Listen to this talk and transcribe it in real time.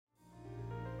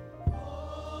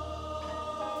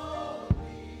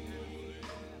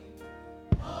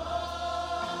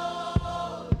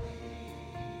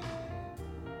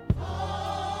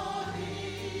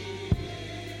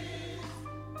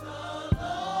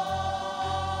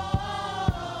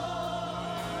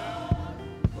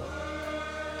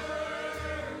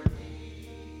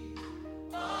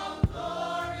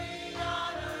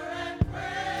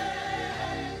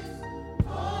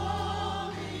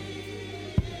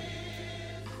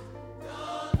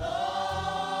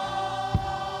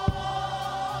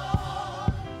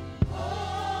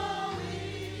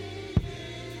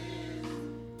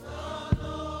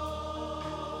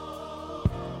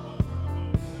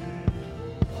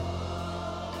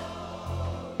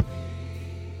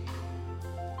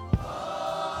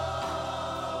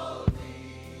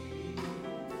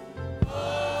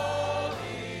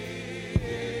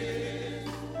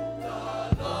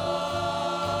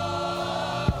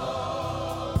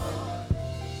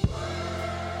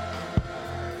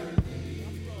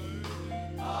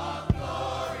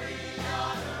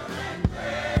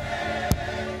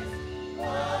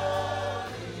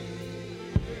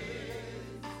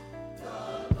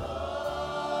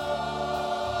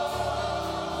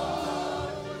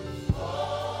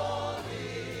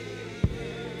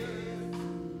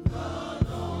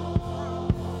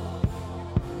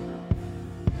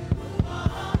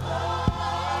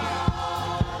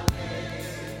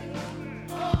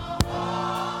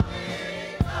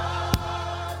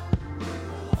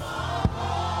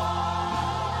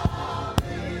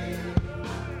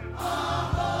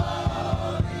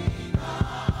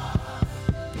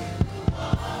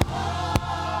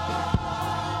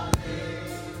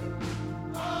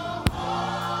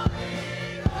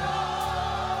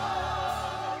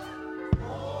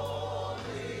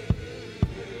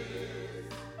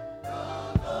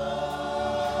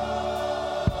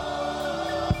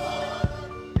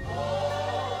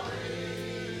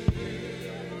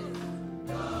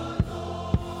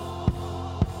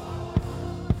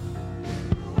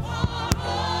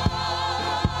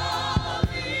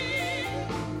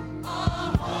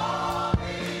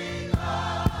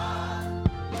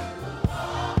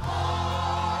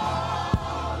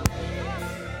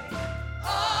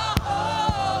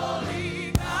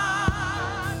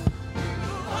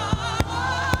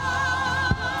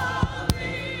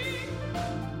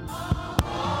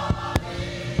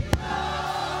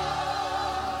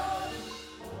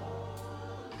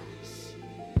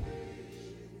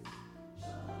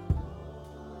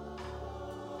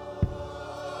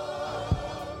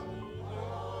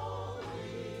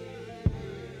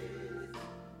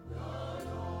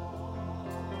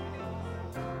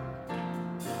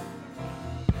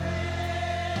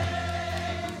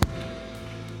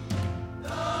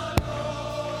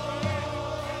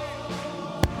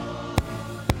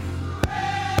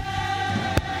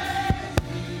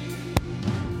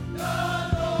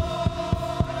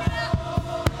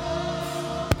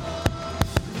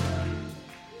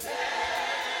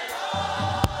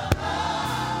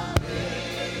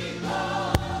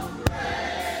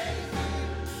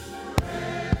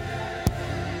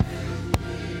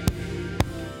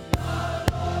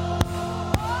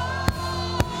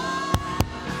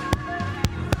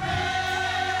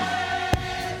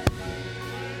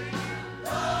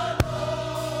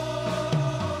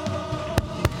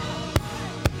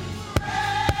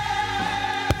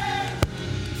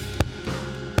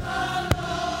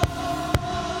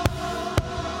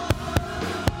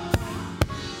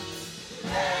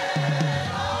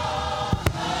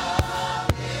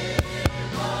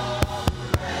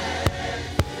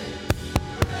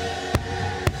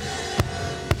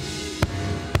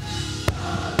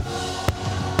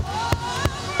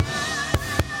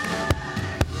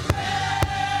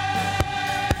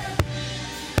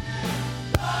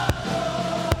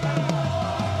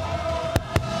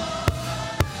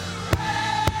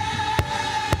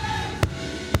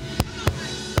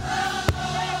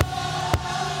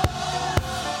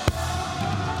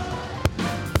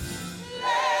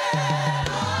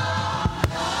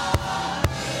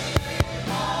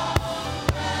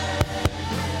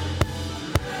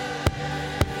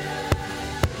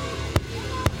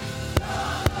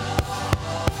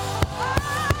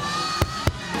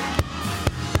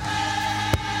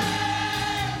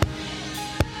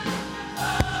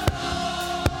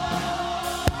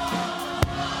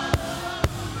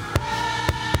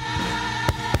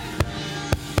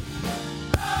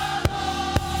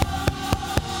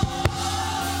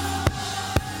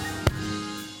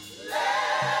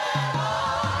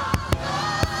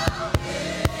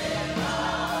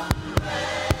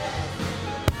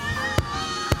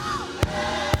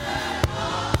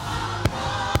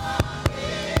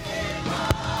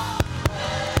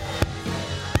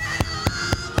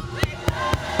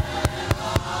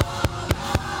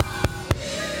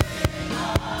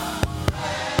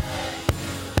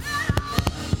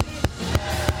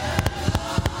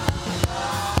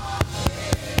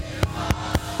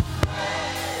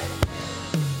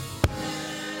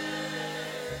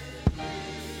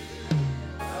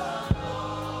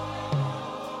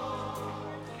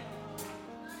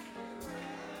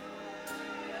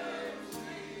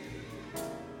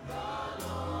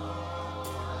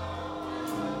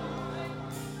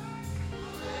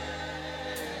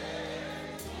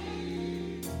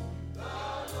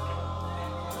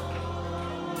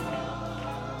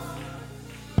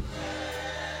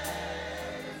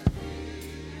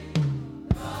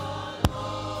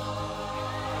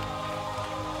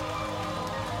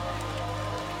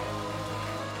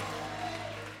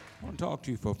talk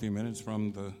to you for a few minutes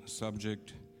from the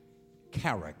subject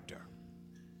character.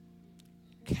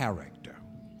 Character.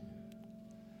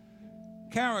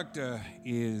 Character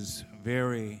is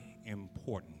very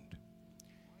important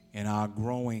in our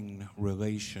growing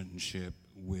relationship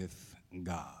with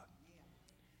God.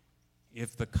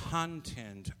 If the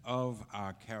content of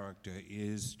our character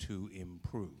is to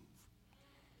improve,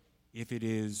 if it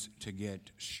is to get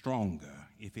stronger,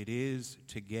 if it is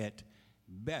to get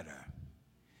better,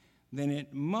 then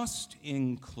it must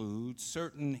include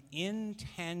certain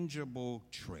intangible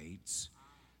traits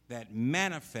that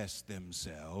manifest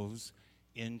themselves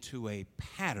into a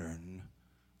pattern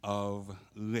of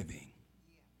living.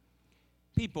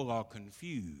 People are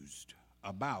confused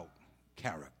about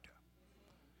character.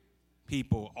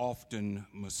 People often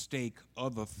mistake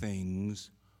other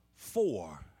things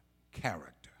for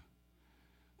character.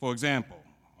 For example,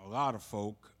 a lot of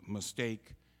folk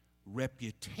mistake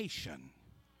reputation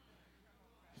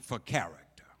for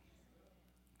character.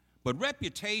 But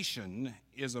reputation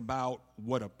is about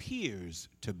what appears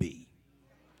to be.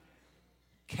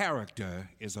 Character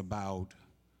is about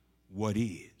what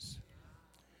is.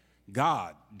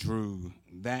 God drew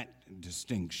that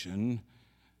distinction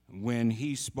when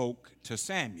he spoke to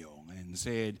Samuel and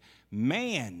said,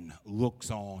 man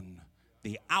looks on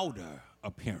the outer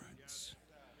appearance,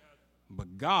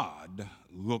 but God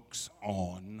looks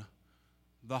on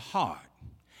the heart.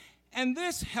 And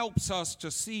this helps us to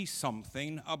see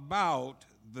something about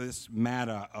this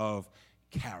matter of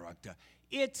character.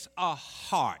 It's a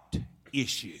heart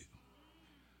issue.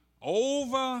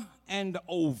 Over and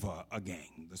over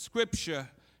again, the scripture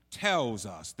tells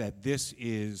us that this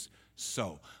is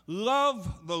so.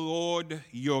 Love the Lord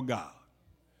your God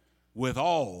with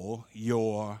all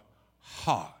your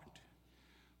heart.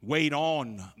 Wait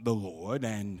on the Lord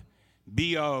and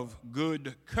be of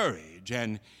good courage,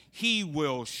 and he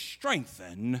will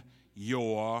strengthen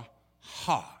your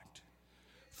heart.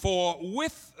 For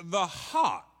with the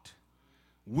heart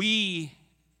we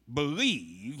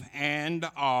believe and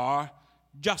are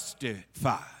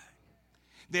justified.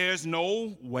 There's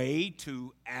no way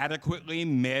to adequately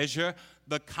measure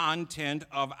the content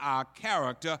of our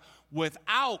character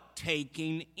without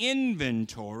taking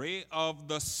inventory of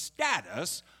the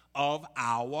status of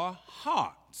our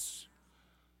hearts.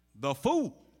 The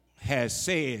fool has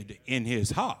said in his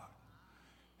heart,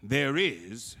 there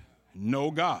is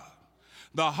no God.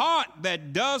 The heart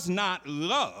that does not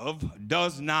love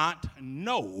does not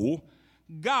know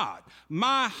God.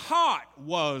 My heart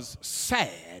was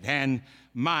sad and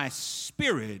my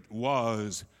spirit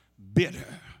was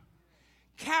bitter.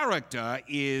 Character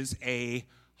is a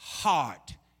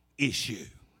heart issue.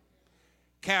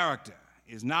 Character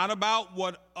is not about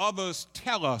what others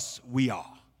tell us we are.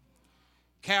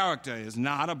 Character is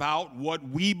not about what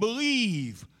we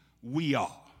believe we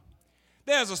are.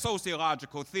 There's a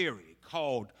sociological theory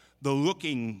called the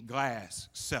looking glass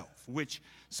self, which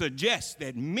suggests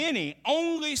that many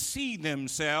only see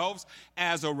themselves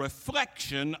as a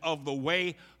reflection of the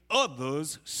way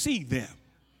others see them.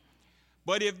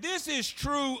 But if this is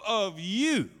true of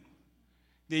you,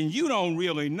 then you don't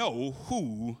really know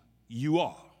who you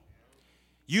are.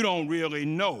 You don't really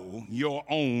know your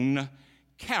own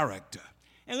character.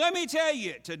 And let me tell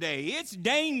you today, it's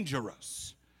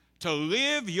dangerous to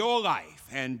live your life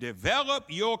and develop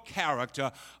your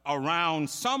character around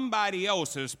somebody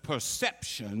else's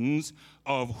perceptions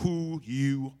of who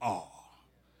you are.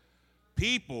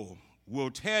 People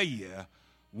will tell you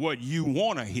what you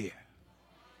want to hear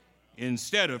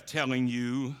instead of telling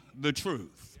you the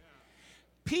truth.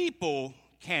 People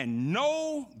can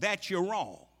know that you're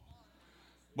wrong,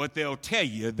 but they'll tell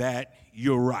you that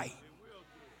you're right.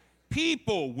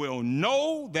 People will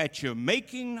know that you're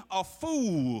making a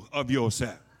fool of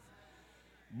yourself,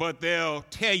 but they'll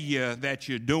tell you that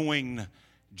you're doing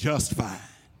just fine.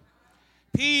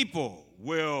 People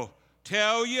will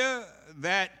tell you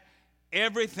that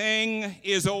everything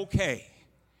is okay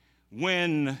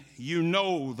when you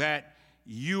know that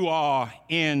you are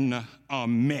in a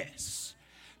mess.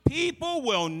 People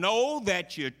will know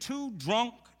that you're too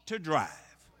drunk to drive,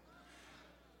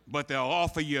 but they'll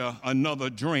offer you another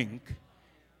drink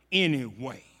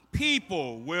anyway.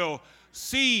 People will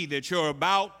see that you're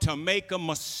about to make a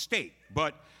mistake,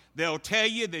 but they'll tell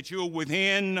you that you're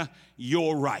within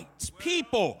your rights.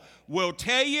 People will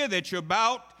tell you that you're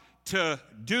about to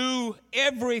do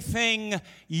everything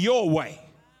your way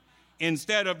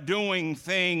instead of doing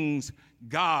things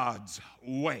God's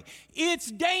way.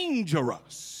 It's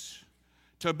dangerous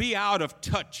to be out of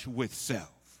touch with self.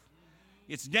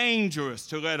 It's dangerous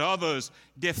to let others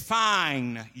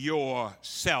define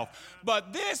yourself.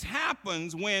 But this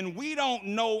happens when we don't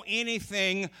know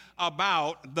anything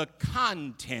about the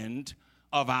content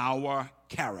of our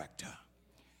character.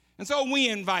 And so we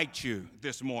invite you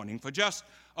this morning for just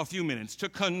a few minutes to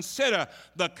consider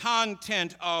the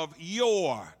content of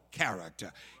your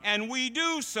character. And we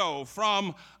do so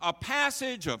from a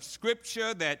passage of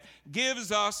Scripture that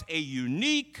gives us a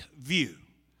unique view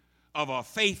of a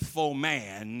faithful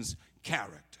man's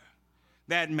character.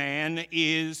 That man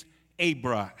is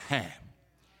Abraham.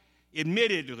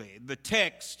 Admittedly, the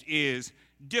text is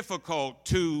difficult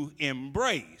to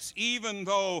embrace, even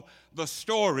though the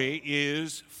story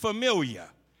is familiar.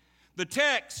 The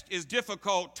text is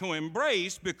difficult to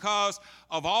embrace because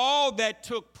of all that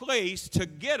took place to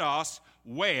get us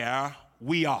where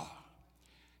we are.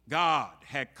 God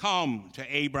had come to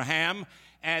Abraham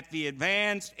at the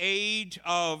advanced age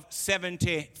of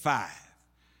 75.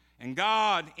 And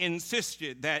God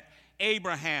insisted that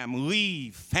Abraham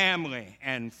leave family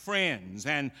and friends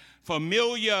and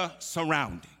familiar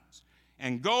surroundings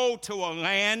and go to a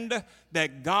land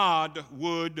that God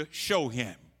would show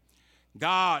him.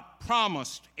 God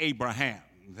promised Abraham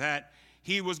that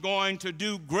he was going to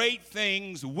do great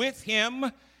things with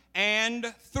him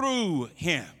and through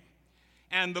him.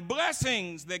 And the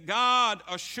blessings that God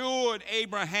assured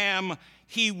Abraham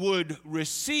he would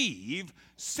receive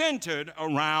centered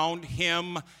around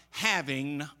him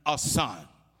having a son.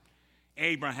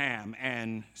 Abraham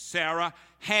and Sarah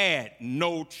had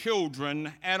no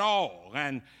children at all,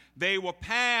 and they were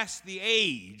past the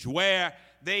age where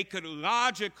they could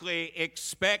logically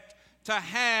expect to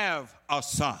have a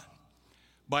son.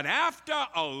 But after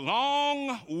a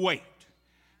long wait,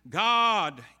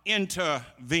 God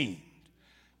intervened.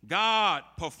 God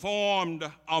performed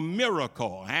a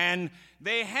miracle, and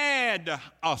they had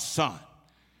a son,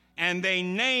 and they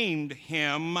named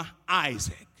him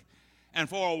Isaac. And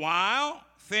for a while,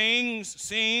 things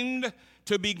seemed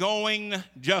to be going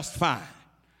just fine.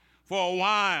 For a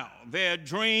while, their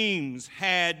dreams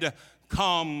had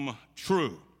come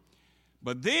true.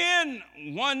 But then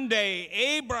one day,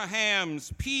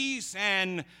 Abraham's peace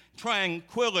and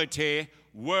tranquility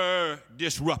were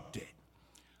disrupted.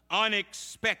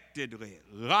 Unexpectedly,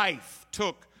 life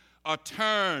took a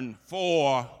turn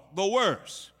for the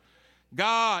worse.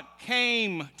 God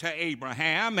came to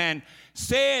Abraham and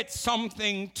said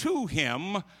something to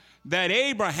him that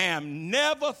Abraham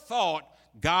never thought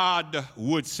God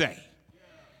would say.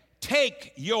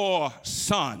 Take your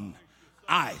son,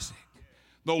 Isaac,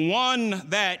 the one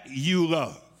that you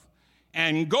love,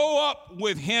 and go up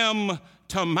with him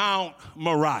to Mount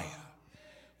Moriah.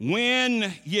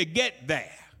 When you get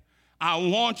there, I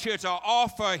want you to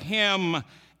offer him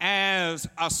as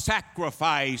a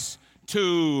sacrifice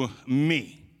to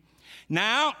me.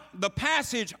 Now, the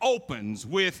passage opens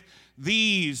with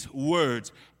these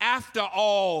words. After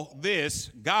all this,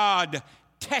 God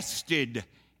tested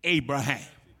Abraham.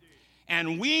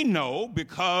 And we know,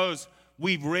 because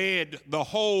we've read the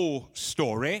whole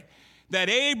story, that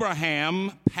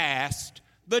Abraham passed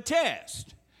the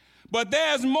test. But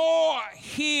there's more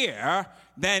here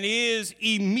than is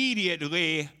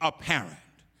immediately apparent.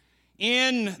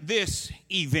 In this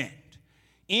event,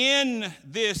 in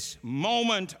this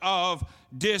moment of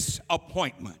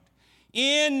disappointment,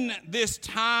 in this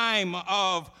time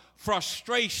of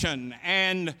frustration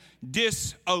and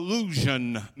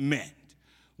disillusionment,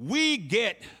 we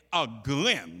get a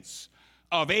glimpse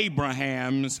of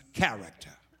Abraham's character.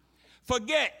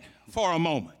 Forget for a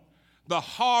moment the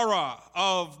horror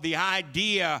of the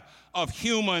idea of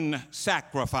human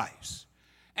sacrifice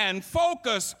and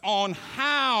focus on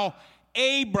how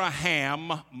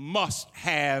Abraham must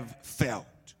have felt.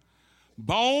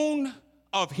 Bone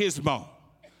of his bone,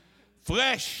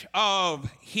 flesh of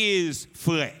his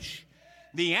flesh,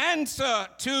 the answer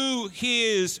to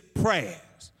his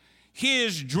prayers,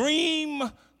 his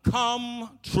dream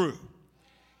come true.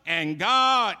 And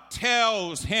God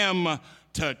tells him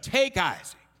to take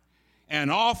Isaac and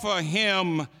offer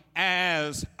him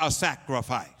as a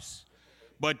sacrifice.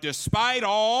 But despite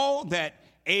all that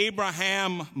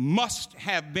Abraham must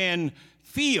have been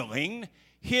feeling,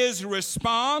 his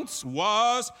response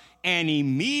was an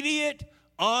immediate,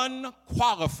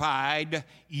 unqualified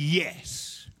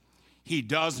yes. He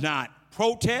does not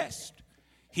protest.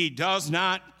 He does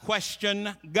not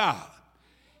question God.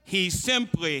 He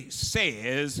simply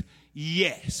says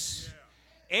yes.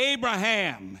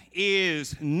 Abraham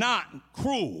is not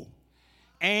cruel,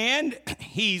 and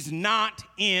he's not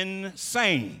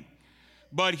insane,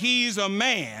 but he's a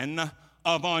man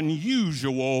of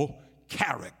unusual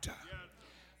character.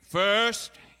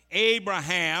 First,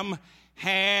 Abraham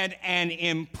had an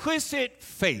implicit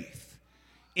faith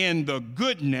in the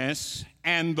goodness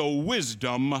and the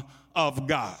wisdom of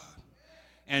God.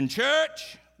 And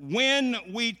church, when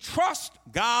we trust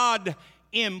God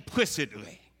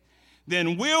implicitly,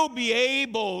 then we'll be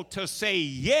able to say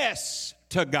yes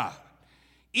to God,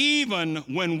 even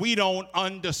when we don't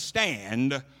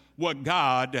understand what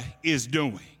God is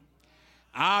doing.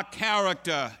 Our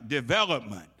character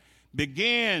development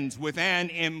begins with an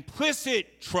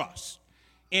implicit trust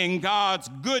in God's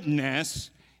goodness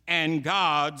and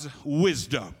God's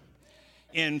wisdom.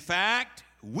 In fact,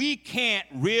 we can't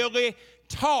really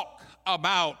talk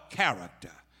about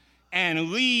character and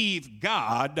leave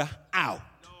God out,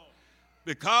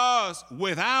 because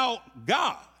without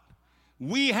God,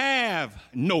 we have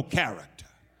no character.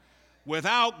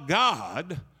 Without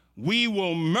God, we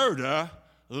will murder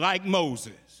like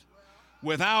Moses.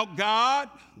 Without God,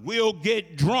 we'll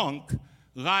get drunk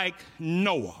like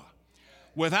Noah.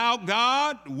 Without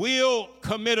God, we'll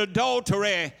commit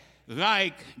adultery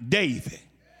like David.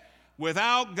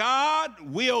 Without God,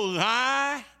 we'll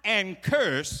lie and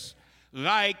curse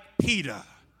like Peter.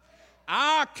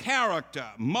 Our character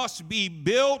must be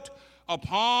built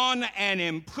upon an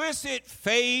implicit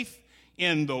faith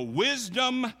in the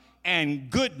wisdom and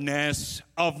goodness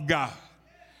of God.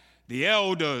 The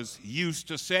elders used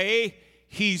to say,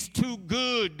 he's too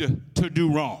good to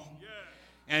do wrong,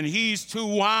 and he's too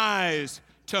wise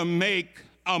to make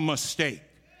a mistake.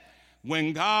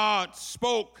 When God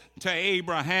spoke to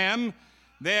Abraham,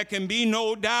 there can be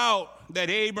no doubt that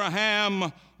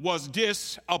Abraham was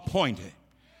disappointed.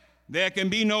 There can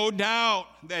be no doubt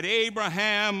that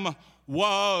Abraham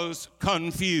was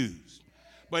confused.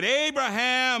 But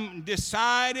Abraham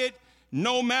decided,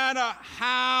 no matter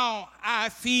how I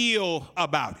feel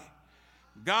about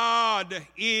it, God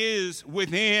is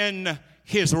within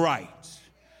his rights.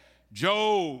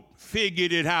 Job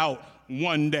figured it out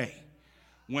one day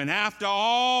when, after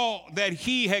all that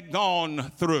he had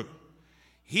gone through,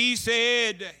 he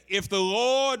said, if the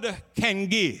Lord can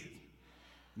give,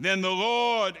 then the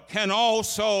Lord can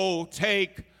also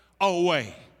take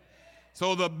away.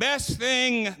 So the best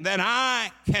thing that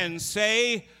I can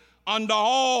say under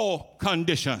all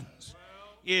conditions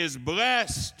is,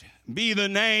 blessed be the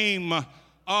name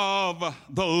of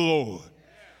the Lord.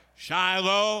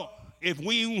 Shiloh, if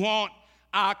we want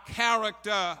our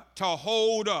character to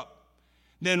hold up,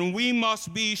 then we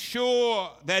must be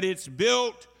sure that it's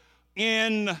built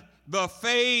in the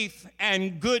faith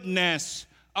and goodness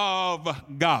of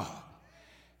God.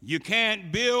 You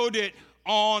can't build it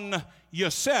on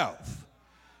yourself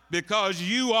because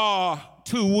you are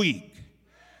too weak.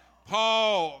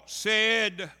 Paul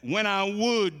said, when I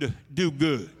would do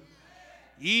good,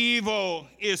 evil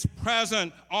is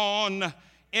present on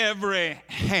every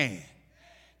hand.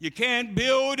 You can't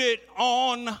build it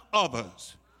on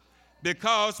others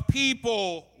because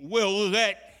people will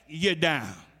let you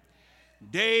down.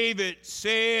 David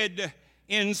said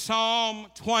in Psalm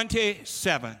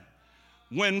 27,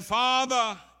 when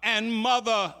father and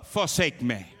mother forsake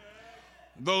me,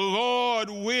 the Lord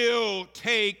will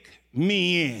take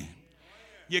me in.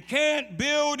 You can't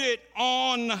build it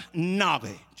on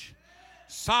knowledge.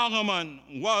 Solomon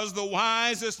was the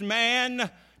wisest man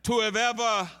to have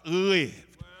ever lived.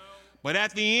 But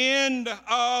at the end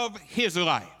of his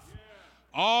life,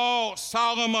 all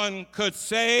Solomon could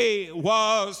say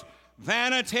was,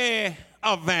 vanity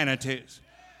of vanities,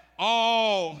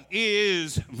 all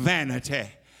is vanity.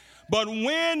 But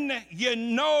when you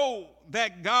know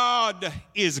that God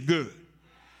is good,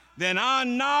 then our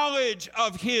knowledge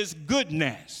of his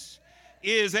goodness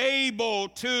is able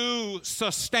to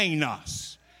sustain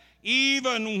us,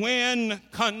 even when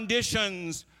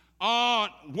conditions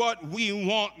aren't what we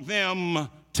want them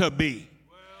to be.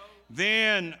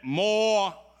 Then,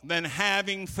 more than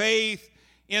having faith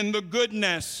in the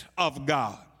goodness of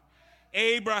God,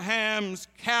 Abraham's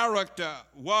character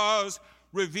was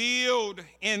revealed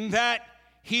in that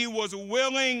he was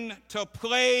willing to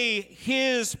play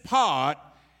his part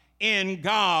in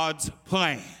God's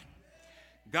plan.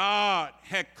 God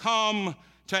had come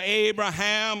to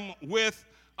Abraham with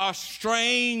a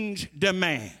strange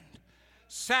demand.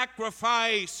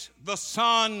 Sacrifice the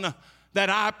son that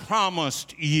I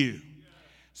promised you.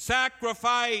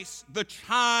 Sacrifice the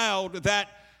child that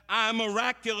I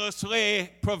miraculously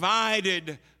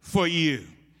provided for you.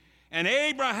 And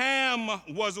Abraham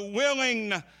was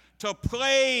willing to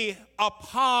play a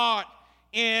part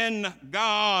in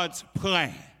God's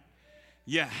plan.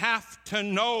 You have to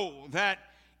know that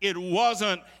it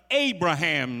wasn't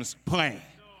Abraham's plan.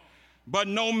 But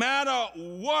no matter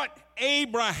what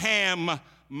Abraham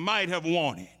might have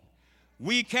wanted,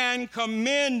 We can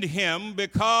commend him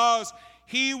because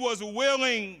he was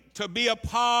willing to be a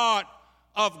part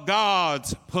of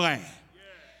God's plan.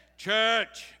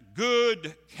 Church,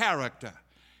 good character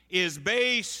is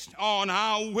based on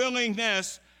our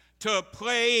willingness to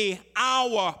play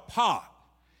our part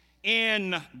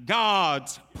in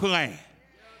God's plan.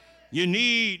 You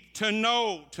need to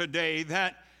know today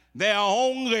that there are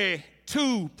only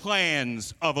two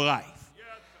plans of life.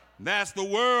 That's the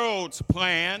world's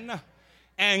plan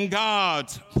and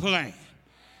God's plan.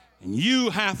 And you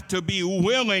have to be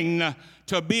willing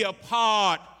to be a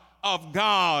part of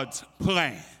God's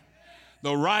plan.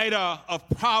 The writer of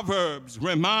Proverbs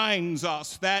reminds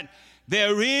us that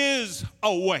there is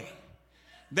a way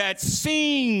that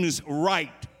seems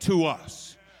right to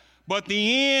us, but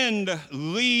the end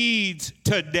leads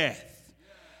to death.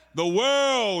 The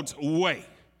world's way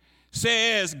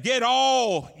says get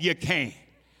all you can,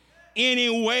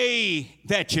 any way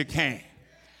that you can.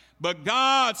 But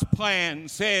God's plan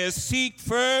says seek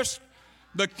first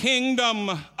the kingdom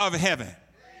of heaven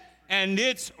and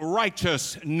its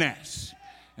righteousness,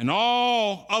 and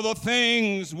all other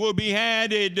things will be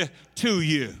added to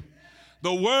you.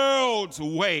 The world's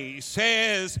way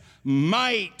says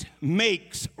might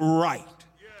makes right,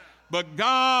 but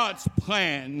God's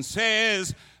plan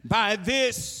says, by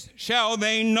this shall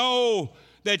they know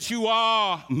that you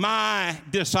are my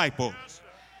disciples,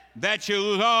 that you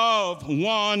love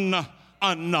one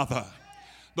another.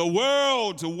 The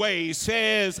world's way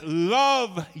says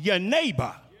love your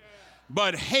neighbor,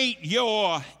 but hate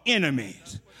your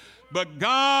enemies. But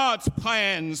God's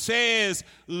plan says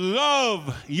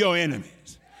love your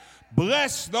enemies,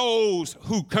 bless those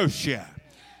who curse you,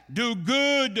 do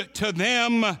good to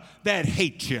them that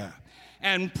hate you,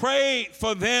 and pray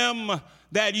for them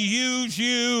that use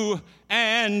you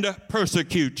and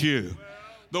persecute you.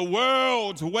 The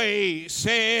world's way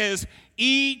says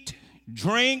eat,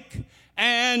 drink,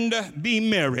 and be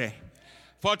merry,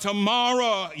 for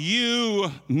tomorrow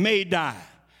you may die.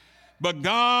 But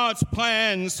God's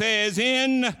plan says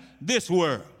in this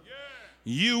world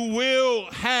you will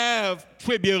have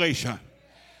tribulation,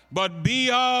 but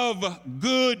be of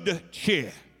good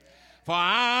cheer, for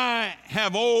I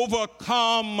have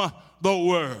overcome the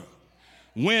world.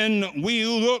 When we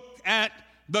look at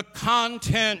the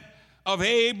content of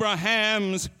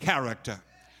Abraham's character,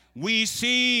 we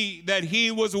see that he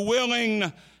was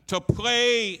willing to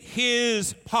play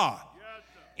his part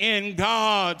in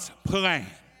God's plan.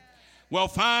 Well,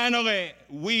 finally,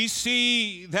 we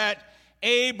see that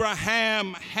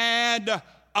Abraham had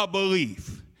a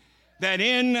belief that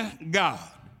in God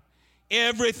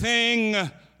everything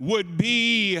would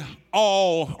be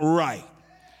all right.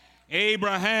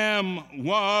 Abraham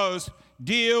was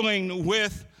dealing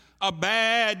with a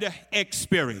bad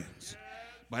experience,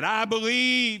 but I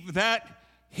believe that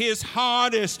his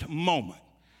hardest moment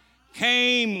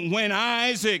came when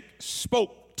Isaac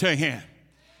spoke to him.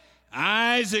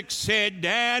 Isaac said,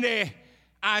 Daddy,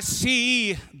 I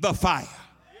see the fire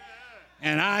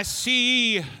and I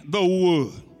see the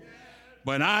wood,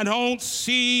 but I don't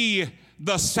see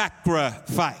the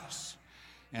sacrifice.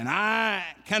 And I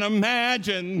can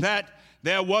imagine that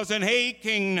there was an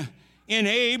aching in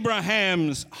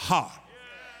Abraham's heart.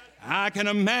 I can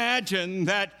imagine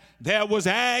that there was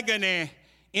agony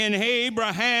in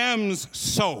Abraham's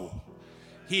soul.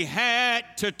 He had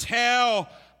to tell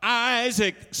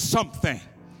Isaac something.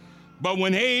 But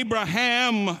when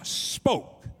Abraham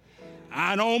spoke,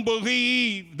 I don't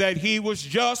believe that he was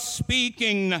just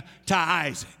speaking to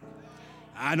Isaac.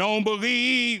 I don't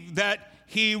believe that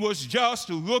he was just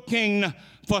looking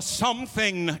for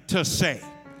something to say.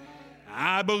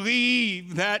 I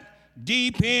believe that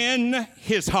deep in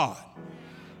his heart,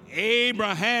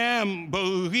 Abraham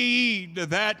believed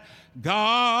that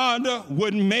God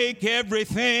would make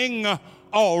everything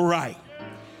all right.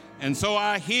 And so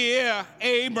I hear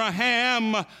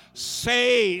Abraham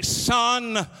say,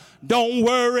 son, don't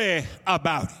worry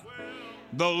about it.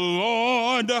 The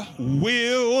Lord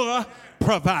will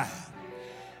provide.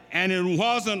 And it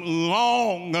wasn't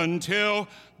long until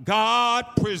God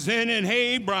presented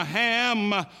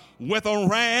Abraham with a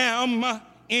ram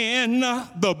in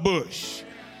the bush.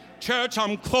 Church,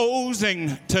 I'm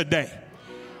closing today.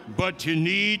 But you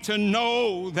need to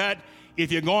know that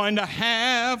if you're going to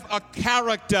have a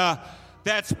character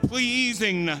that's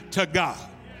pleasing to God,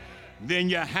 then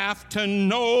you have to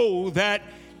know that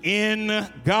in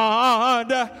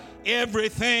God,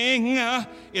 everything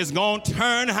is going to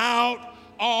turn out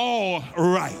all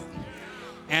right.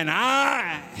 And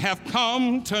I have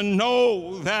come to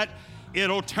know that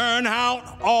it'll turn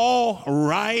out all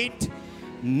right,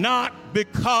 not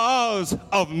because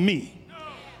of me,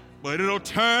 but it'll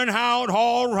turn out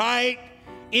all right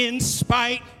in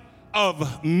spite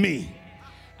of me.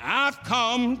 I've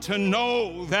come to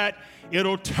know that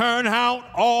it'll turn out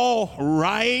all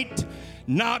right,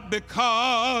 not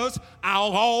because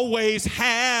I'll always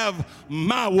have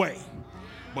my way,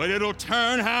 but it'll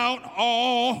turn out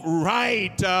all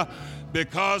right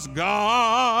because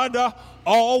God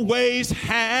always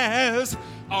has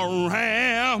a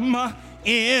ram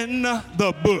in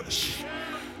the bush.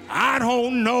 I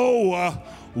don't know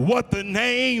what the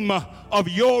name of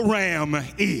your ram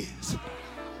is,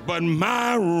 but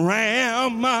my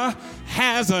ram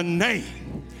has a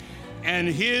name, and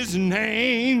his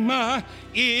name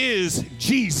is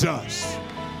Jesus.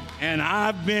 And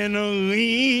I've been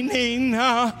leaning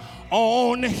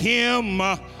on him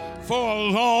for a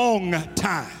long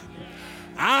time.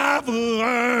 I've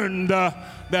learned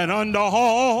that under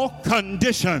all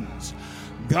conditions,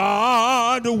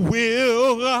 God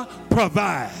will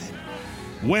provide.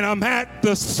 When I'm at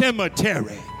the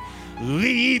cemetery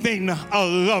leaving a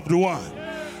loved one,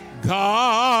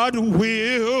 God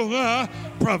will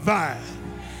provide.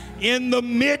 In the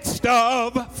midst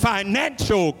of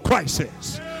financial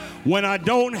crisis, when I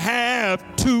don't have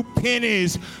 2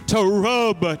 pennies to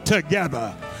rub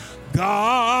together,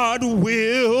 God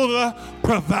will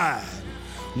provide.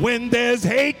 When there's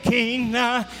aching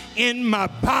in my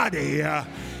body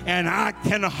and I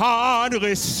can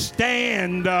hardly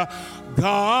stand,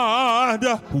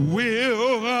 God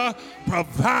will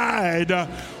provide.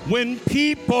 When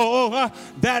people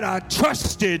that I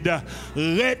trusted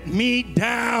let me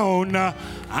down,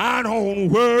 I don't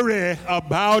worry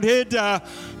about it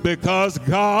because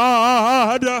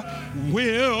God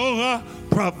will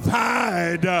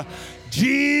provide.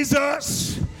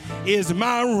 Jesus is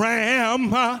my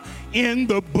ram in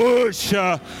the bush.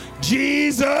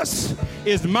 Jesus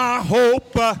is my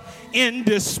hope in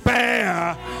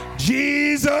despair.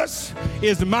 Jesus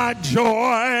is my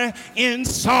joy in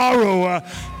sorrow.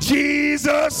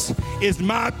 Jesus is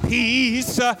my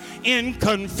peace in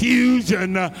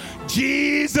confusion.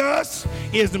 Jesus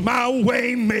is my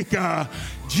way maker.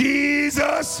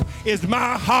 Jesus is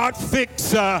my heart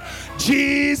fixer.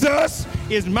 Jesus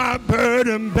is my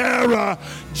burden bearer.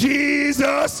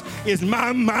 Jesus is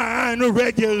my mind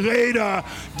regulator.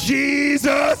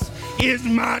 Jesus is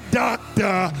my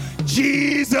doctor.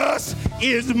 Jesus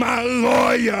is my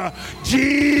lawyer.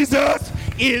 Jesus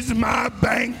is my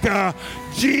banker.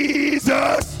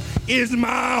 Jesus is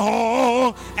my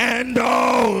all and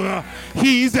all.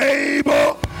 He's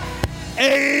able,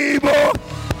 able,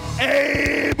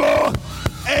 able,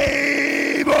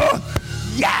 able.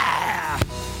 Yeah,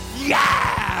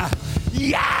 yeah,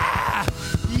 yeah,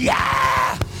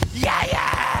 yeah, yeah,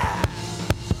 yeah.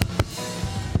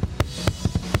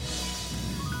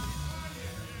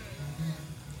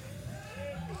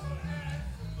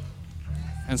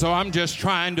 And so I'm just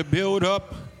trying to build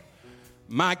up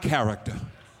my character.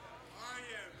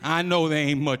 I know there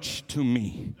ain't much to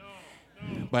me,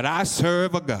 but I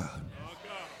serve a God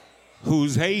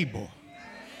who's able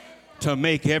to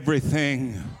make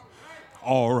everything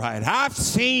all right. I've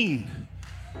seen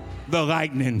the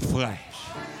lightning flash.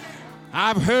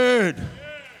 I've heard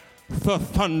the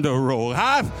thunder roll.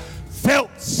 I've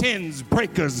felt sin's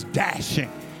breakers dashing,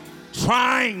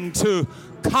 trying to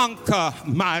conquer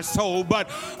my soul. But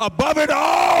above it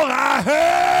all, I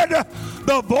heard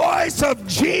the voice of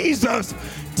Jesus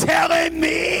telling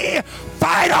me,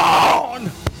 fight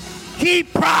on. He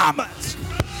promised.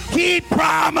 He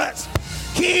promised.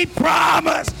 He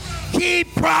promised. He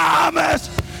promised.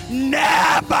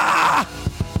 Never,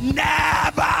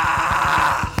 never,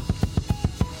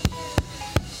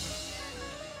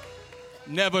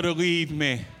 never to leave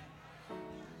me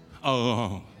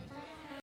alone.